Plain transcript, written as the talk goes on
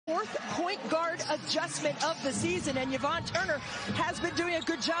Fourth point guard adjustment of the season, and Yvonne Turner has been doing a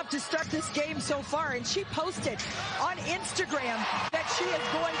good job to start this game so far, and she posted on Instagram that she is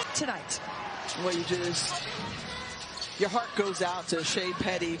going tonight. Well, your heart goes out to Shea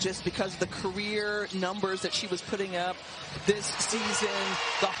Petty just because of the career numbers that she was putting up this season.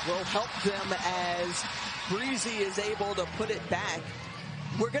 Will help them as Breezy is able to put it back.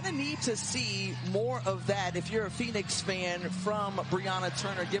 We're going to need to see more of that if you're a Phoenix fan from Brianna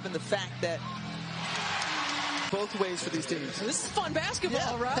Turner, given the fact that both ways for these teams. This is fun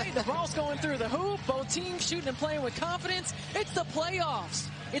basketball, right? The ball's going through the hoop, both teams shooting and playing with confidence. It's the playoffs.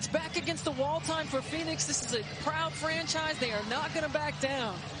 It's back against the wall time for Phoenix. This is a proud franchise. They are not going to back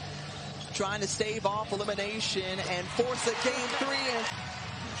down. Trying to stave off elimination and force a game 3. And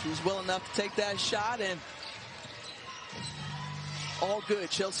she's well enough to take that shot, and all good.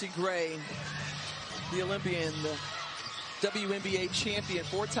 Chelsea Gray, the Olympian, the WNBA champion,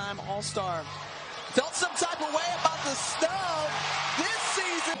 4-time All-Star. Felt some type of way about the snub this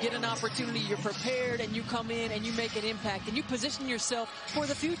season. Get an opportunity, you're prepared, and you come in and you make an impact, and you position yourself for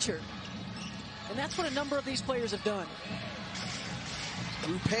the future. And that's what a number of these players have done.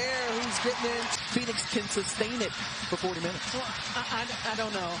 Rupert, who's getting in. Phoenix can sustain it for 40 minutes. Well, I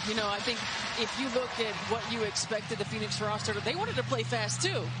don't know. You know, I think if you look at what you expected the Phoenix roster, they wanted to play fast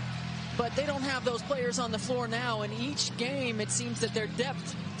too. But they don't have those players on the floor now, and each game it seems that their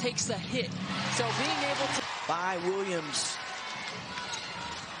depth takes a hit. So being able to... By Williams.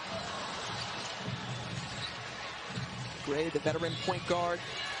 Gray, the veteran point guard.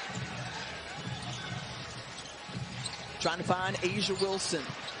 Trying to find Asia Wilson.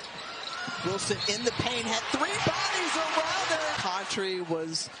 Wilson in the paint, had 3 bodies around her. Country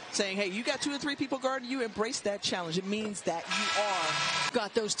was saying, hey, you got 2 or 3 people guarding you, embrace that challenge. It means that you are.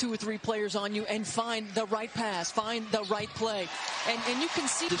 Got those 2 or 3 players on you and find the right pass, find the right play. And you can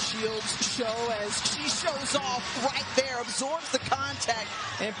see the Shields show as she shows off right there, absorbs the contact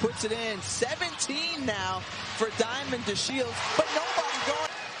and puts it in. 17 now for Diamond DeShields, but nobody going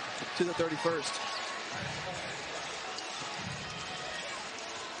to the 31st.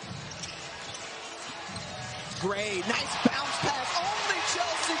 Gray, nice bounce pass, only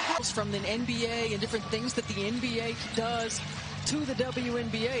Chelsea Gray. From the NBA and different things that the NBA does to the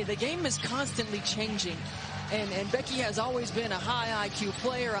WNBA, the game is constantly changing. And Becky has always been a high IQ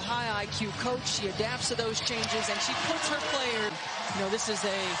player, a high IQ coach. She adapts to those changes, and she puts her players. You know, this is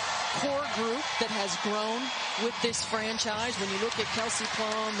a core group that has grown with this franchise. When you look at Kelsey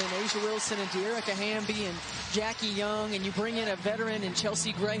Plum and Asia Wilson and De'Erica Hamby and Jackie Young, and you bring in a veteran in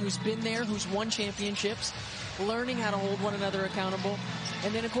Chelsea Gray who's been there, who's won championships, learning how to hold one another accountable.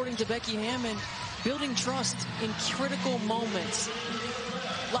 And then, according to Becky Hammond, building trust in critical moments.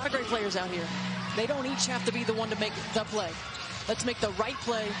 A lot of great players out here. They don't each have to be the one to make the play. Let's make the right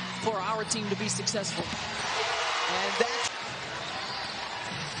play for our team to be successful. And that's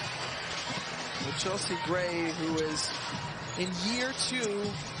Chelsea Gray, who is in year 2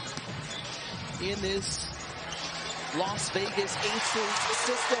 in this Las Vegas Aces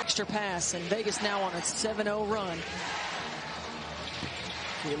system. Extra pass, and Vegas now on a 7-0 run.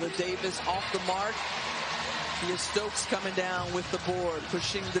 Kayla Davis off the mark. Tia Stokes coming down with the board.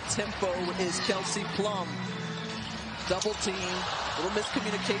 Pushing the tempo is Kelsey Plum. Double team. Little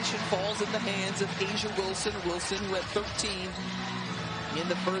miscommunication falls in the hands of Asia Wilson. Wilson, who had 13 in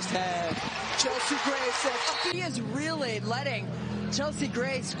the first half. Chelsea Gray says, She is really letting Chelsea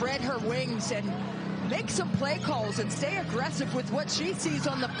Gray spread her wings and make some play calls and stay aggressive with what she sees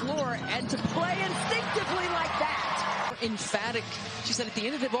on the floor, and to play instinctively like that. Emphatic. She said at the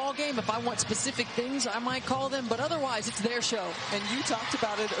end of the ball game, if I want specific things, I might call them, but otherwise it's their show. And you talked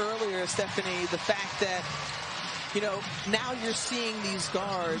about it earlier, Stephanie, the fact that, you know, now you're seeing these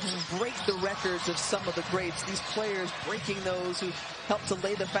guards break the records of some of the greats. These players breaking those who helped to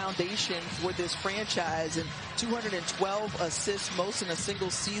lay the foundation for this franchise. And 212 assists, most in a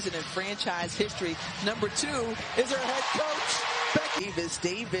single season in franchise history. Number 2 is our head coach, Becky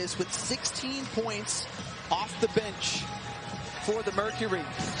Davis, with 16 points off the bench for the Mercury.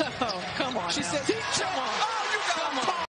 Oh, come on. She now. says, come on.